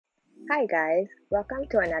Hi guys, welcome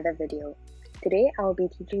to another video. Today I will be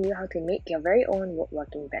teaching you how to make your very own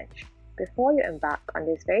woodworking bench. Before you embark on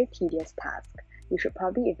this very tedious task, you should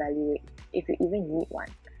probably evaluate if you even need one.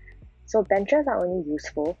 So benches are only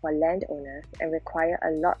useful for landowners and require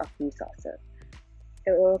a lot of resources.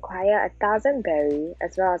 It will require 1,000 berry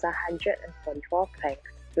as well as 144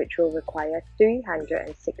 planks, which will require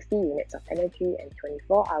 360 units of energy and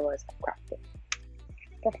 24 hours of crafting.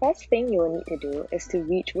 The first thing you will need to do is to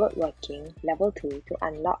reach Woodworking Level 2 to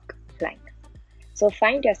unlock planks. So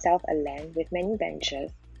find yourself a land with many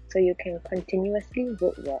benches so you can continuously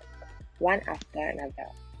woodwork one after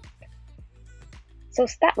another. So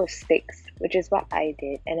start with sticks, which is what I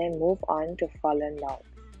did, and then move on to fallen logs.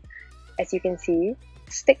 As you can see,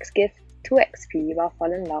 sticks give 2 XP while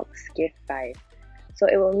fallen logs give 5. So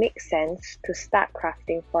it will make sense to start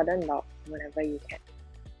crafting fallen logs whenever you can.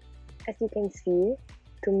 As you can see,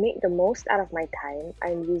 to make the most out of my time,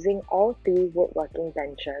 I'm using all 3 woodworking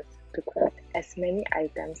benches to craft as many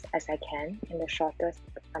items as I can in the shortest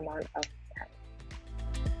amount of time.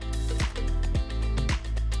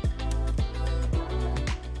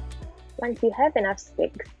 Once you have enough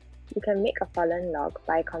sticks, you can make a fallen log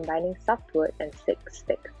by combining softwood and 6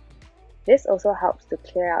 sticks. This also helps to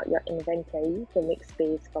clear out your inventory to make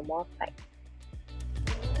space for more planks.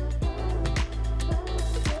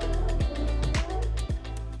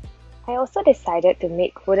 I also decided to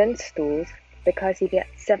make wooden stools because you get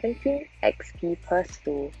 17 XP per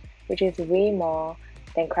stool, which is way more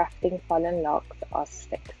than crafting fallen logs or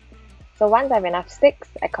sticks. So once I have enough sticks,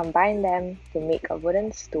 I combine them to make a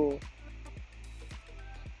wooden stool.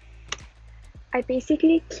 I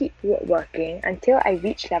basically keep woodworking until I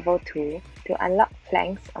reach level 2 to unlock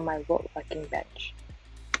planks on my woodworking bench.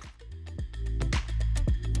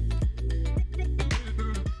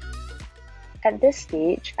 At this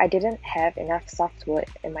stage, I didn't have enough softwood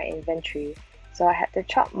in my inventory, so I had to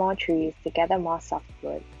chop more trees to gather more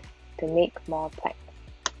softwood to make more planks.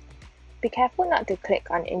 Be careful not to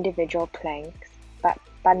click on individual planks, but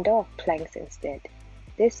bundle of planks instead.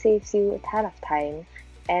 This saves you a ton of time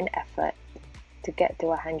and effort to get to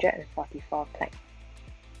 144 planks.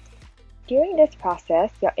 During this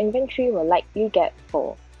process, your inventory will likely get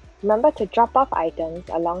full. Remember to drop off items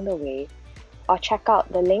along the way, or check out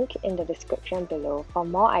the link in the description below for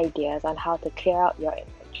more ideas on how to clear out your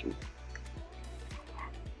inventory.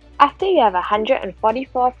 After you have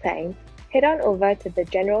 144 planks, head on over to the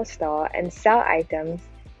general store and sell items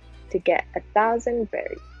to get 1,000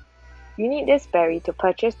 berry. You need this berry to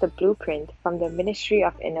purchase the blueprint from the Ministry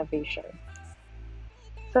of Innovation.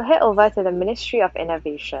 So head over to the Ministry of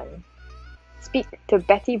Innovation, speak to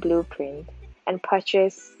Betty Blueprint, and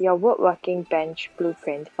purchase your woodworking bench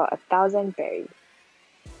blueprint for 1,000 berry.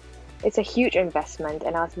 It's a huge investment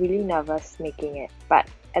and I was really nervous making it, but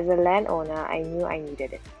as a landowner, I knew I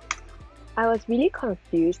needed it. I was really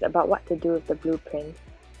confused about what to do with the blueprint,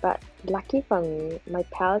 but lucky for me, my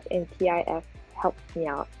pals in TIF helped me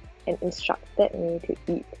out and instructed me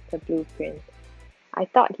to eat the blueprint. I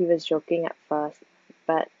thought he was joking at first,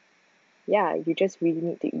 but yeah, you just really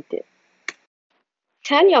need to eat it.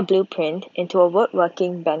 Turn your blueprint into a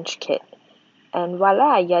woodworking bench kit, and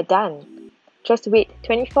voila, you're done. Just wait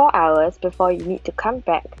 24 hours before you need to come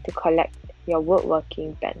back to collect your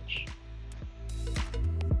woodworking bench.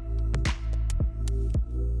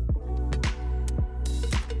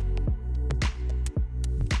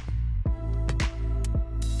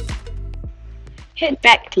 Head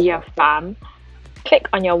back to your farm, click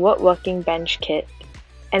on your woodworking bench kit,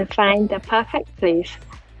 and find the perfect place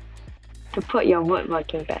to put your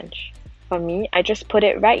woodworking bench. For me, I just put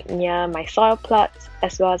it right near my soil plots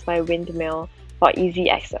as well as my windmill for easy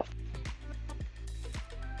access.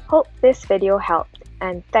 Hope this video helped,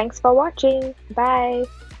 and thanks for watching. Bye!